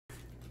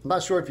I'm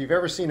not sure if you've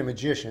ever seen a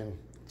magician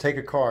take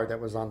a card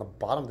that was on the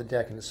bottom of the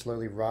deck and it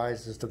slowly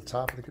rises to the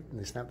top, and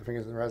they snap their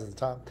fingers and it rises to the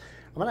top.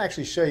 I'm going to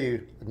actually show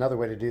you another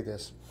way to do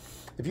this.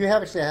 If you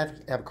have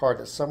a card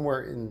that's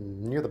somewhere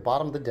near the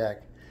bottom of the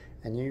deck,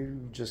 and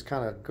you just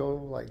kind of go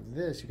like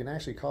this, you can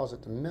actually cause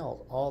it to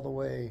melt all the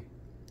way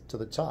to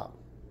the top.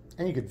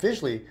 And you could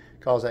visually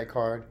cause that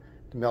card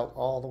to melt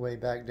all the way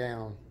back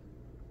down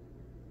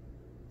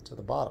to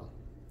the bottom.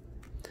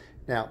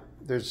 Now,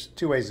 there's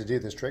two ways to do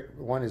this trick.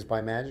 One is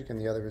by magic, and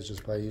the other is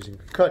just by using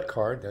a cut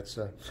card that's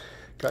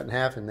cut in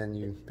half, and then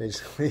you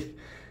basically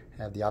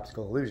have the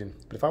optical illusion.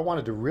 But if I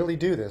wanted to really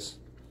do this,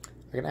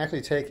 I can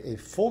actually take a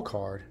full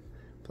card,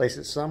 place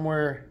it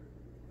somewhere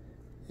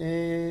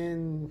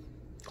in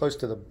close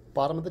to the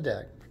bottom of the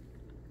deck,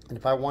 and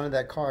if I wanted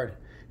that card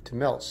to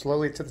melt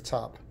slowly to the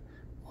top,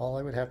 all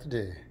I would have to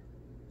do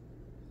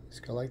is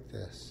go like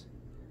this.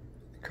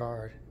 The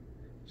card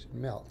should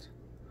melt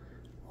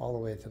all the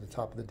way to the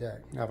top of the deck.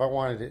 Now, if I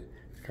wanted it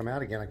to come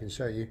out again, I can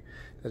show you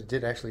that it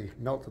did actually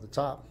melt to the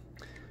top.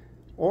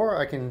 Or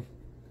I can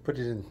put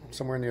it in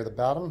somewhere near the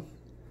bottom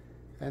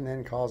and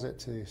then cause it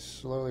to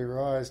slowly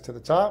rise to the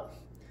top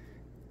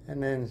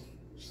and then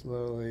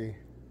slowly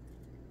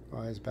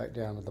rise back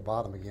down to the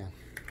bottom again.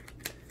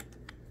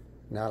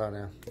 Now, I don't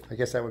know. I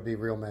guess that would be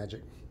real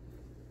magic.